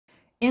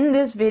In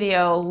this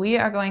video, we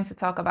are going to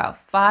talk about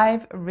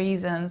 5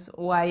 reasons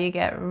why you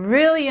get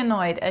really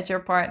annoyed at your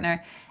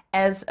partner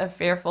as a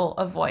fearful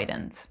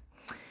avoidant.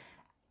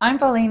 I'm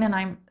Pauline and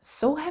I'm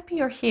so happy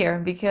you're here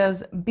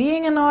because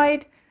being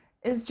annoyed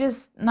is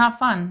just not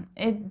fun.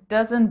 It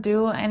doesn't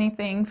do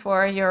anything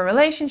for your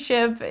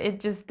relationship. It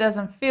just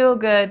doesn't feel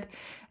good.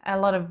 A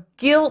lot of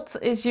guilt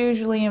is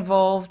usually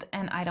involved,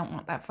 and I don't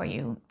want that for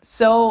you.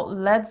 So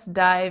let's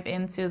dive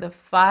into the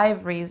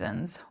 5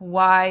 reasons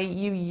why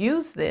you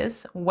use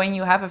this when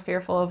you have a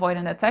fearful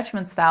avoidant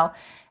attachment style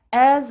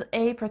as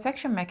a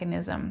protection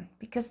mechanism,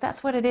 because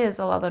that's what it is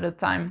a lot of the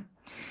time.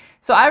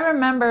 So I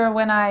remember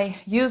when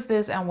I used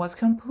this and was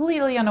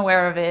completely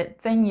unaware of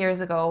it 10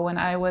 years ago when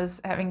I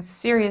was having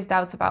serious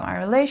doubts about my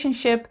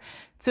relationship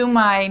to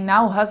my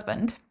now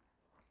husband.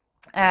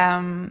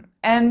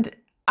 And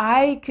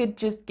I could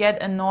just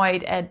get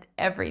annoyed at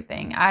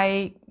everything.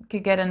 I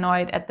could get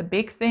annoyed at the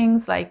big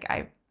things, like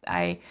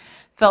I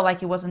felt like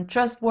he wasn't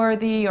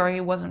trustworthy or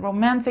he wasn't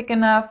romantic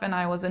enough, and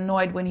I was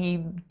annoyed when he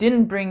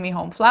didn't bring me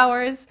home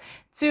flowers,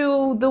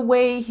 to the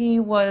way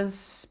he was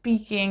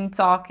speaking,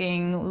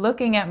 talking,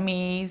 looking at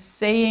me,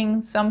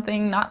 saying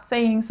something, not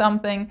saying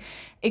something.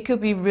 It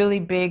could be really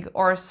big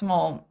or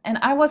small. And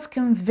I was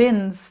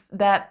convinced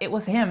that it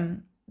was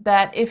him,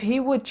 that if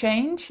he would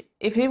change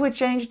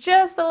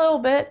just a little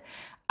bit,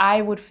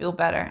 I would feel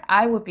better.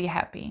 I would be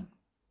happy.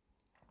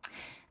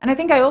 And I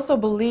think I also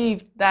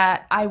believed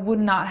that I would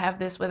not have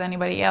this with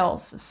anybody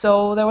else.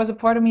 So there was a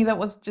part of me that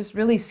was just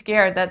really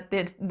scared that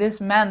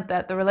this meant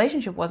that the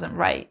relationship wasn't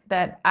right,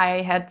 that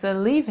I had to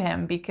leave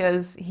him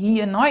because he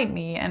annoyed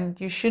me, and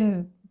you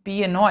shouldn't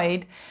be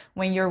annoyed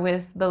when you're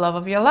with the love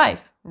of your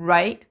life,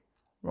 right?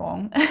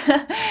 Wrong.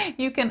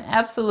 You can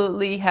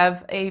absolutely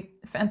have a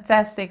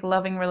fantastic,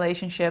 loving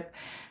relationship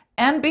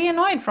and be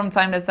annoyed from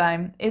time to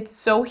time. It's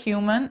so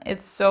human,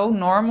 it's so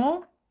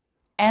normal,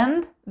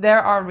 and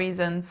there are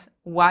reasons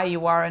why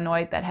you are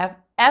annoyed that have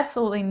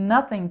absolutely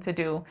nothing to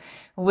do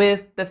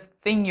with the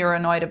thing you're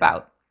annoyed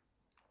about.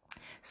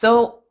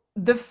 So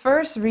the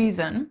first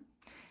reason,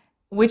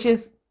 which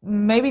is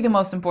maybe the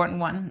most important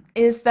one,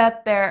 is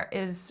that there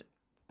is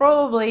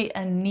probably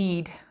a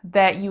need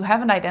that you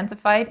haven't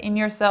identified in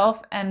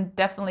yourself and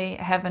definitely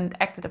haven't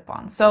acted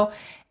upon. So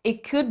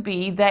it could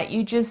be that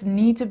you just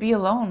need to be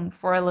alone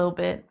for a little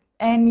bit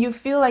and you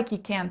feel like you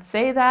can't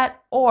say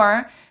that,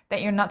 or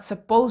that you're not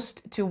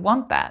supposed to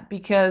want that,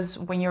 because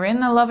when you're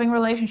in a loving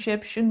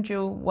relationship, shouldn't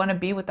you want to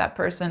be with that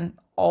person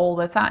all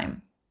the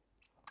time?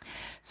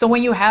 So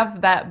when you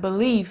have that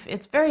belief,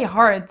 it's very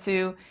hard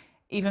to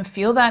even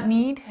feel that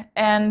need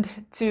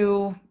and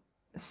to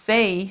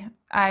say,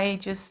 I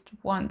just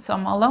want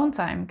some alone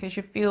time, because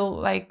you feel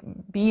like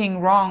being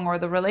wrong or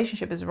the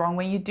relationship is wrong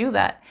when you do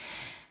that.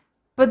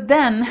 But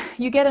then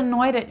you get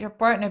annoyed at your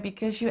partner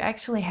because you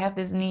actually have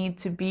this need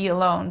to be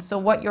alone. So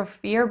what your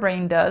fear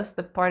brain does,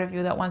 the part of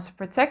you that wants to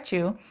protect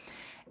you,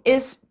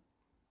 is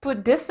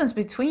put distance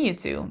between you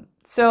two.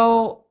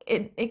 So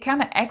it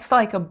kind of acts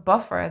like a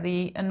buffer.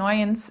 The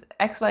annoyance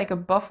acts like a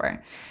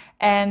buffer.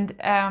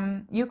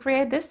 And you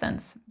create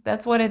distance.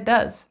 That's what it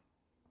does.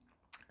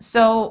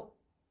 So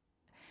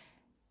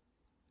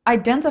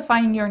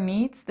identifying your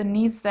needs, the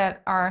needs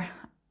that are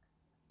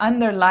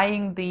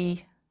underlying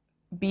the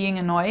being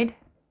annoyed,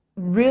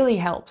 really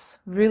helps,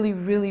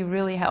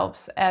 really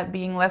helps at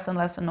being less and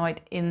less annoyed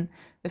in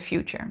the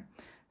future.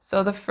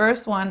 So the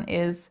first one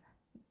is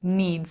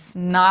needs,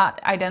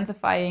 not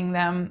identifying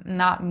them,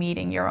 not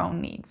meeting your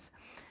own needs.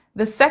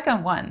 The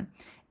second one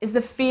is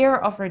the fear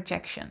of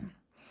rejection.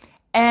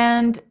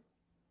 And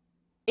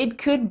it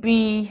could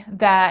be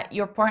that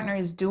your partner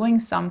is doing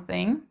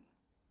something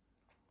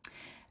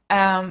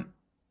that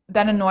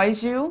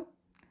annoys you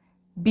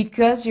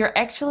because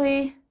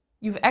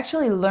you've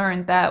actually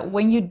learned that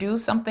when you do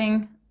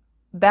something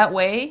that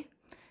way,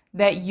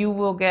 that you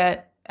will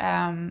get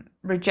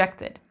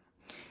rejected.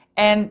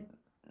 And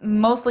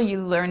mostly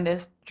you learn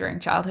this during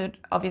childhood,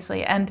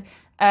 obviously. And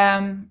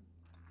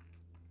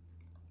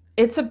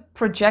it's a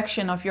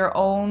projection of your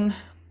own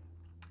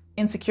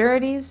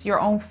insecurities, your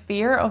own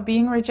fear of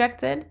being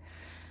rejected.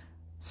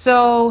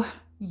 So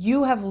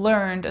you have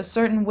learned a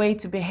certain way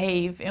to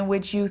behave in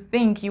which you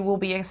think you will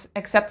be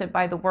accepted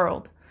by the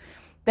world.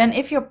 Then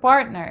if your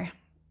partner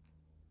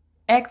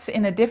acts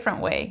in a different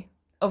way,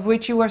 of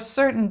which you are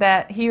certain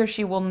that he or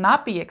she will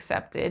not be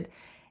accepted,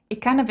 it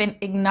kind of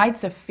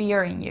ignites a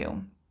fear in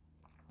you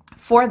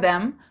for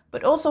them,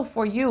 but also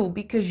for you,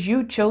 because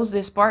you chose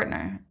this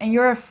partner and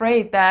you're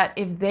afraid that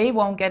if they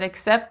won't get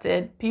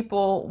accepted,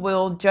 people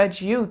will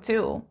judge you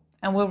too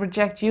and will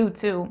reject you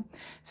too.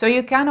 So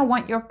you kind of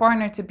want your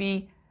partner to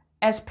be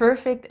as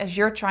perfect as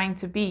you're trying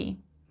to be,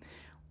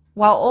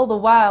 while all the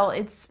while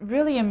it's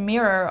really a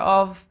mirror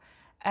of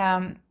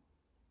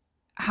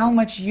how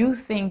much you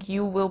think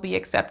you will be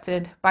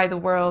accepted by the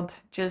world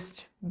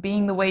just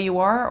being the way you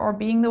are or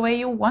being the way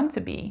you want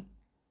to be.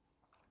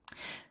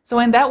 So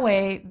in that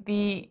way,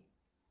 the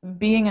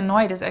being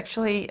annoyed is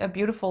actually a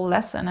beautiful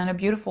lesson and a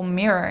beautiful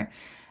mirror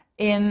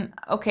in,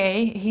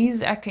 okay,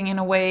 he's acting in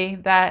a way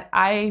that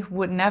I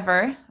would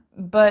never,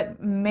 but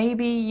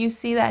maybe you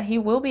see that he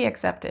will be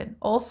accepted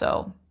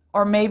also.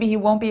 Or maybe he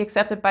won't be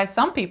accepted by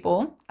some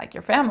people, like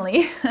your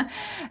family,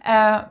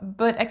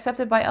 but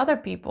accepted by other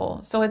people.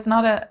 So it's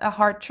not a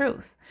hard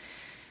truth.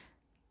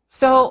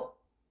 So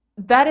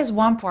that is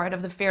one part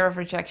of the fear of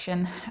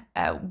rejection.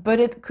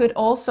 But it could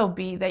also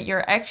be that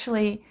you're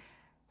actually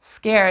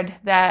scared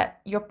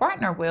that your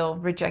partner will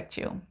reject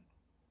you.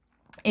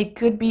 It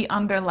could be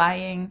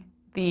underlying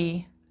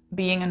the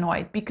being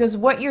annoyed, because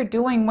what you're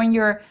doing when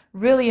you're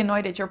really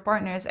annoyed at your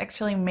partner is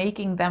actually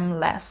making them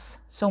less.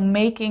 So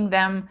making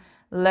them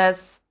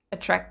less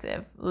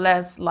attractive,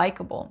 less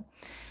likable.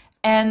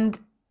 And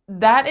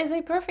that is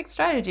a perfect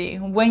strategy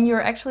when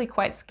you're actually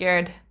quite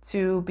scared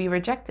to be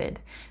rejected,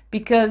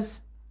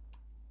 because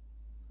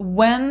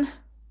when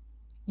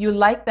you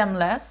like them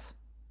less,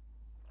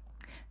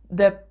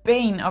 the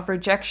pain of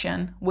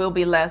rejection will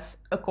be less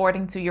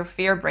according to your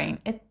fear brain.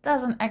 It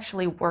doesn't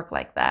actually work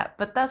like that,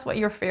 but that's what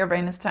your fear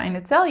brain is trying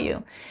to tell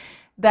you.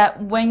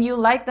 That when you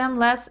like them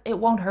less, it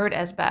won't hurt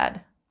as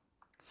bad.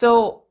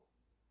 So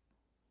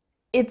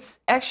it's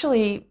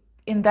actually,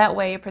 in that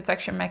way, a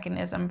protection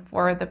mechanism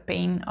for the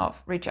pain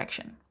of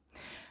rejection.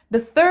 The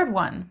third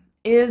one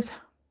is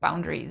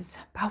boundaries.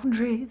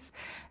 Boundaries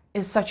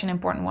is such an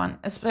important one.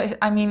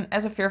 I mean,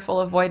 as a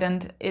fearful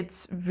avoidant,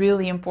 it's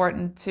really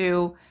important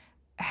to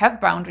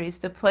have boundaries,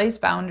 to place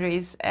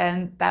boundaries,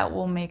 and that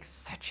will make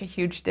such a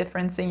huge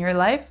difference in your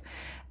life.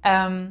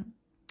 And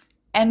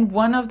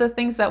one of the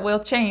things that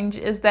will change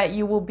is that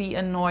you will be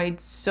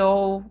annoyed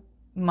so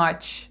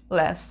much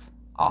less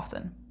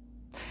often.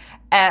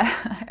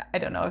 I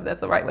don't know if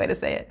that's the right way to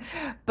say it,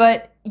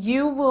 but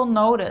you will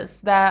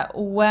notice that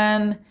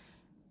when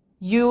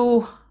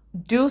you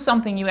do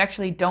something you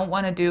actually don't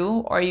want to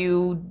do, or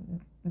you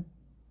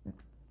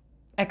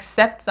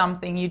accept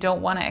something you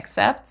don't want to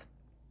accept,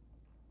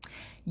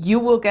 you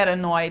will get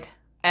annoyed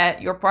at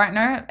your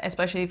partner,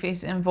 especially if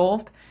he's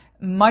involved,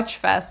 much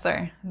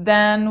faster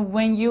than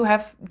when you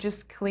have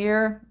just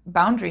clear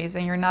boundaries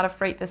and you're not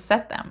afraid to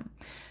set them.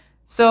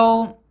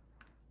 So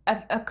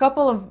a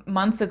couple of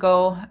months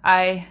ago,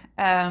 I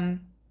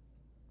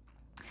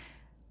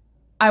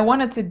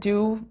wanted to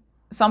do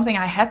something.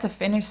 I had to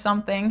finish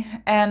something,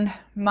 and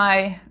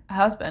my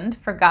husband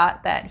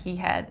forgot that he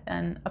had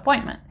an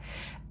appointment.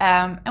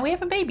 And we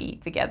have a baby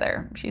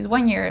together. She's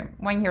 1 year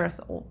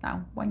old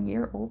now, 1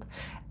 year old.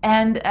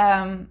 And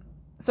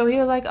so he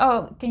was like,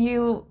 "Oh, can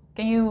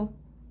you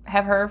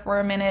have her for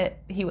a minute?"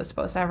 He was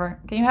supposed to have her.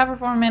 "Can you have her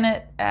for a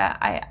minute?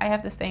 I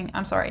have this thing.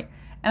 I'm sorry."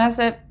 And I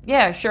said,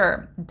 "Yeah,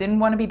 sure." Didn't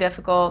want to be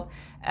difficult.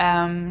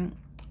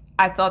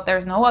 I thought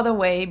there's no other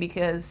way,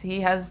 because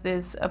he has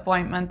this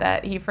appointment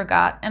that he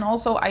forgot. And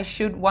also I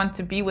should want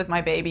to be with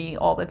my baby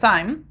all the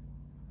time.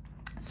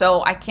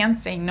 So I can't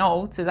say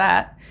no to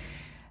that.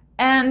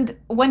 And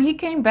when he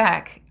came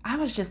back, I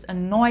was just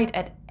annoyed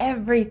at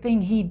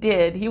everything he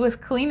did. He was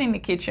cleaning the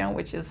kitchen,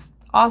 which is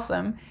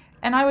awesome.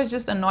 And I was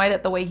just annoyed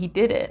at the way he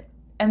did it.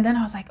 And then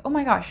I was like, oh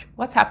my gosh,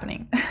 what's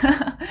happening?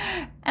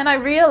 And I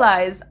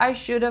realized I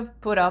should have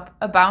put up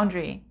a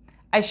boundary.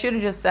 I should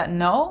have just said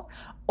no,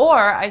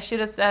 or I should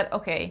have said,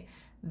 okay,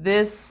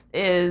 this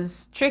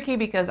is tricky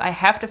because I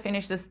have to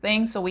finish this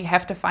thing. So we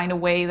have to find a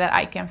way that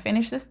I can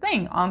finish this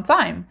thing on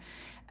time.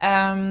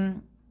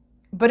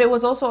 But it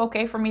was also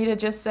okay for me to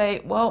just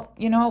say, well,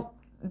 you know,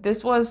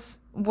 this was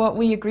what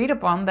we agreed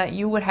upon, that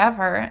you would have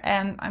her,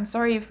 and I'm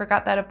sorry you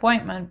forgot that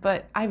appointment,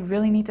 but I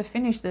really need to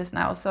finish this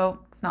now, so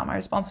it's not my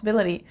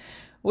responsibility.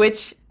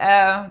 Which,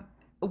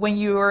 when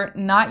you're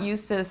not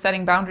used to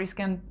setting boundaries,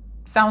 can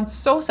sound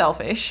so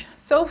selfish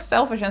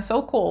and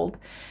so cold.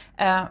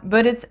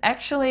 But it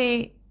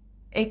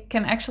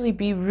can actually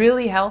be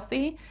really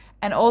healthy,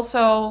 and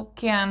also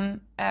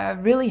can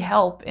really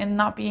help in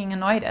not being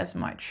annoyed as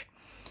much.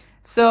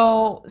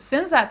 So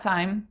since that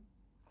time,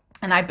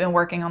 and I've been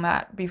working on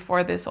that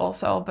before this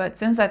also, but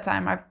since that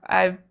time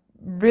I've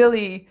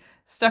really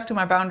stuck to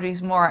my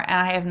boundaries more, and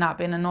I have not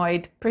been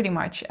annoyed pretty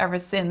much ever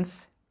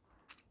since.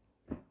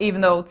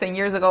 Even though 10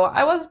 years ago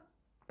I was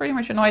pretty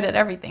much annoyed at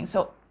everything.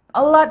 So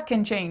a lot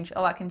can change,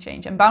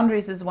 and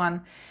boundaries is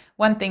one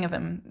thing of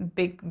them,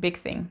 big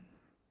thing.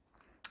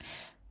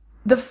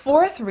 The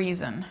fourth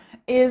reason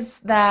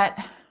is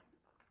that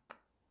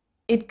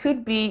it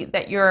could be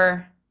that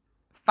you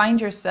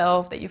find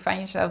yourself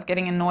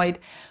getting annoyed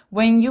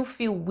when you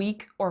feel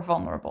weak or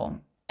vulnerable.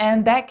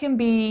 And that can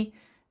be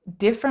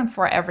different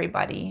for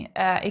everybody.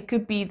 It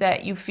could be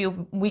that you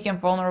feel weak and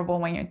vulnerable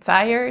when you're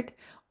tired,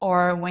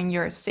 or when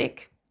you're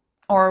sick,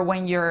 or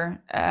when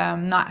you're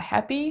not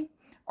happy,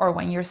 or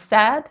when you're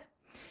sad.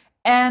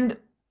 And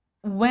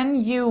when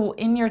you,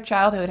 in your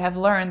childhood, have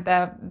learned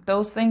that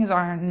those things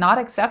are not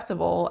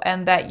acceptable,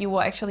 and that you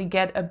will actually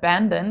get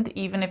abandoned,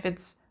 even if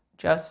it's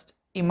just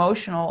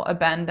emotional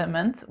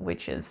abandonment,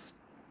 which is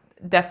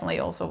definitely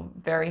also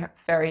very,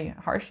 very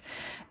harsh.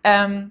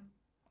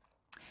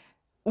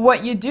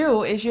 What you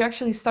do is you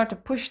actually start to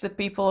push the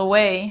people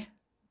away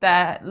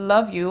that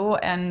love you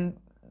and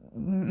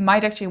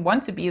might actually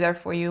want to be there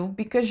for you,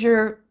 because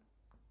you're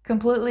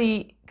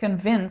completely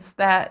convinced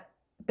that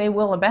they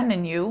will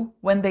abandon you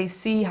when they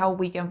see how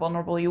weak and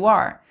vulnerable you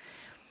are.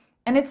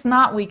 And it's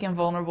not weak and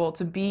vulnerable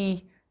to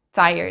be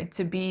tired,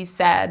 to be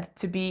sad,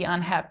 to be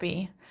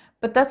unhappy.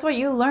 But that's what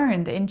you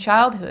learned in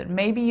childhood.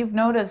 Maybe you've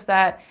noticed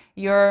that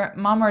your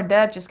mom or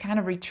dad just kind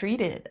of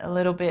retreated a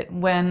little bit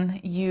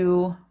when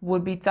you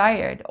would be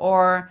tired,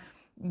 or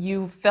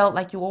you felt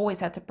like you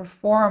always had to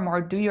perform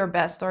or do your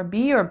best or be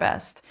your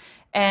best.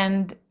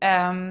 And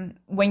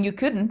when you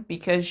couldn't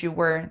because you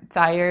were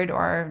tired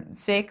or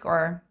sick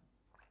or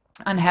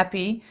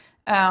unhappy,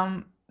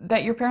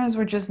 that your parents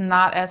were just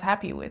not as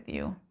happy with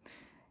you.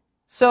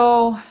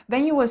 So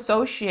then you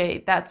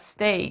associate that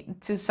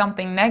state to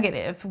something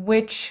negative,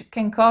 which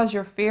can cause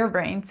your fear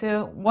brain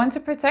to want to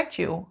protect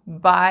you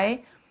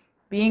by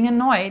being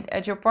annoyed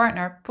at your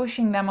partner,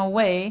 pushing them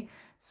away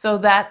so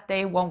that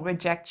they won't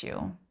reject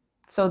you,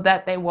 so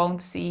that they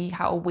won't see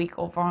how weak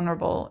or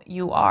vulnerable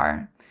you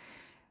are.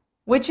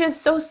 Which is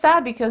so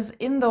sad, because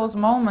in those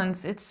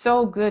moments, it's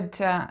so good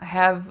to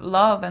have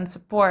love and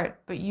support,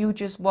 but you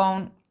just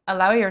won't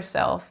allow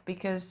yourself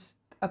because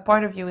a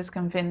part of you is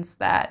convinced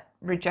that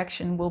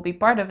rejection will be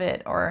part of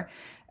it, or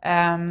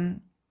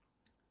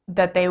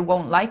that they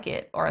won't like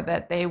it, or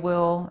that they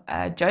will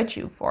judge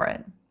you for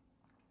it.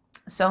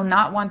 So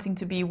not wanting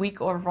to be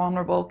weak or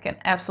vulnerable can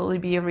absolutely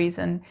be a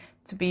reason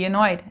to be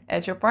annoyed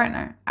at your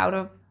partner out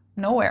of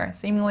nowhere,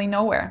 seemingly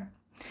nowhere.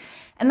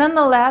 And then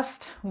the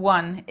last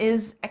one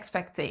is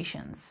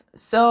expectations.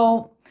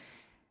 So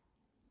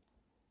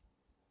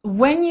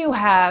when you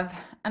have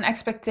an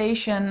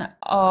expectation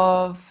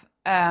of,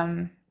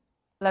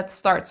 let's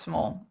start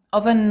small,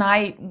 of a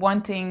night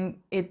wanting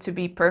it to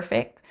be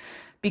perfect,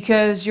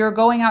 because you're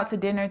going out to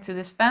dinner to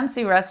this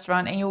fancy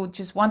restaurant and you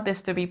just want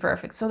this to be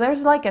perfect. So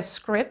there's like a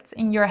script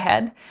in your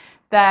head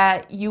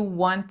that you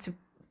want to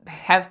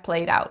have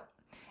played out.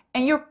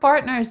 And your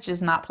partner is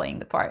just not playing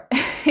the part.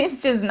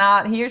 He's just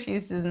not, he or she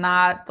is just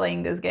not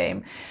playing this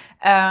game.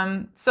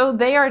 So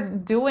they are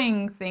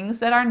doing things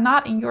that are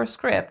not in your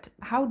script.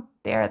 How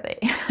dare they?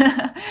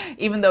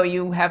 Even though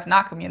you have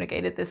not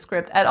communicated this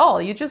script at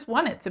all. You just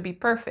want it to be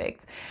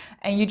perfect.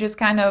 And you just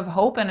kind of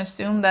hope and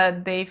assume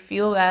that they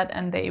feel that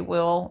and they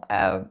will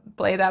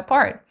play that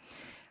part.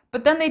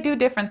 But then they do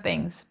different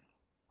things.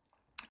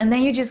 And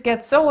then you just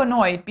get so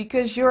annoyed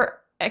because you're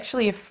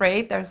actually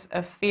afraid, there's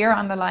a fear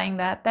underlying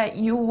that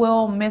you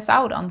will miss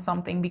out on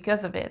something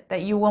because of it,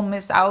 that you will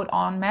miss out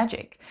on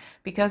magic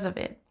because of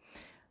it.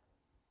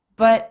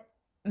 But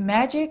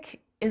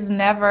magic is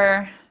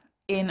never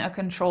in a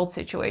controlled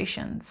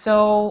situation.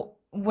 So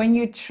when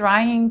you're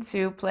trying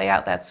to play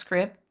out that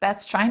script,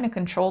 that's trying to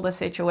control the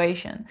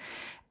situation.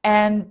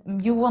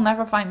 And you will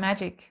never find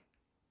magic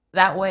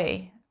that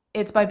way.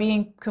 It's by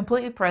being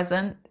completely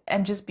present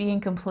and just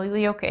being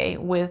completely okay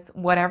with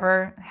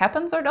whatever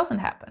happens or doesn't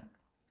happen.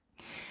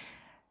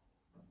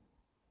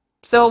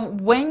 So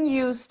when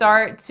you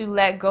start to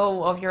let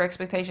go of your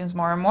expectations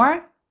more and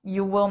more,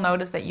 you will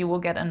notice that you will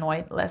get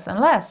annoyed less and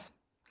less,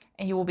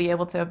 and you will be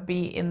able to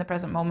be in the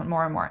present moment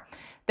more and more.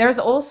 There's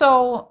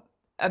also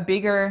a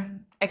bigger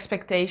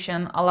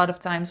expectation a lot of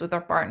times with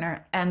our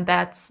partner, and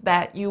that's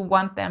that you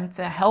want them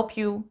to help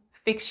you,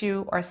 fix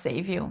you, or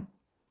save you.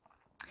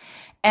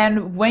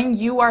 And when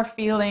you are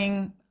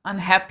feeling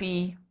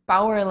unhappy,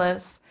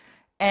 powerless,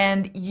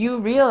 and you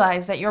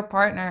realize that your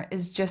partner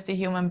is just a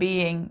human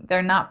being,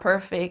 they're not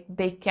perfect,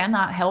 they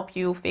cannot help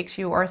you, fix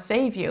you, or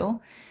save you,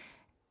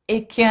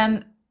 it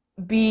can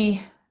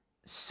be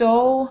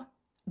so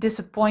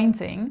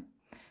disappointing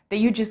that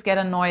you just get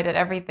annoyed at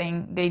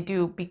everything they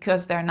do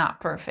because they're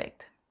not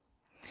perfect.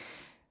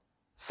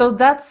 So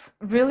that's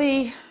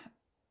really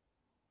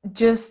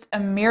just a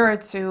mirror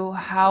to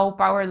how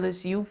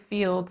powerless you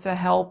feel to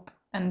help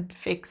and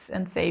fix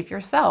and save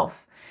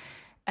yourself.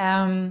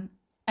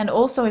 And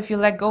also, if you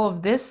let go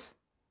of this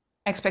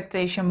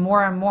expectation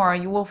more and more,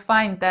 you will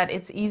find that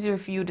it's easier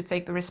for you to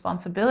take the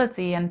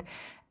responsibility and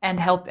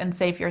help and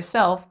save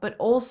yourself, but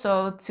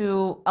also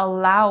to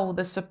allow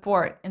the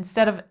support.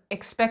 Instead of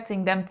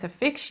expecting them to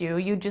fix you,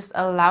 you just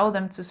allow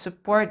them to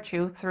support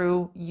you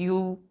through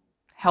you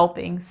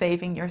helping,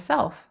 saving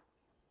yourself.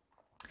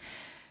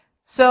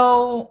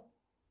 So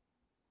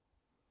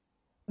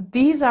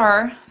these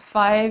are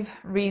 5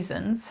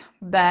 reasons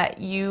that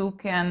you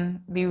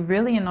can be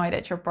really annoyed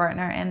at your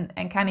partner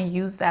and kind of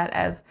use that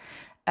as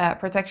a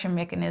protection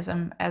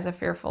mechanism, as a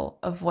fearful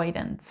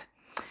avoidant.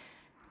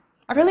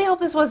 I really hope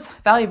this was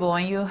valuable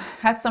and you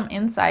had some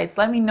insights.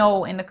 Let me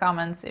know in the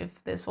comments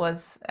if this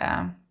was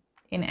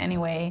in any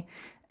way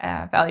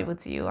valuable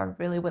to you. I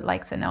really would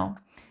like to know.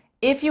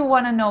 If you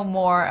want to know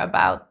more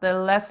about the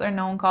lesser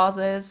known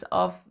causes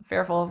of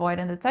fearful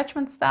avoidant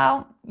attachment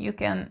style, you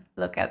can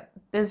look at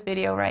this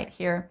video right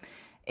here.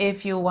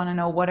 If you want to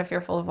know what a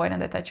fearful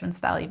avoidant attachment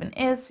style even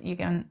is, you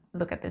can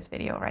look at this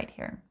video right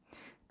here.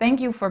 Thank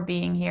you for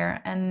being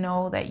here, and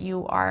know that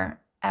you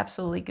are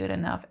absolutely good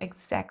enough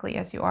exactly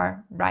as you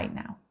are right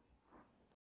now.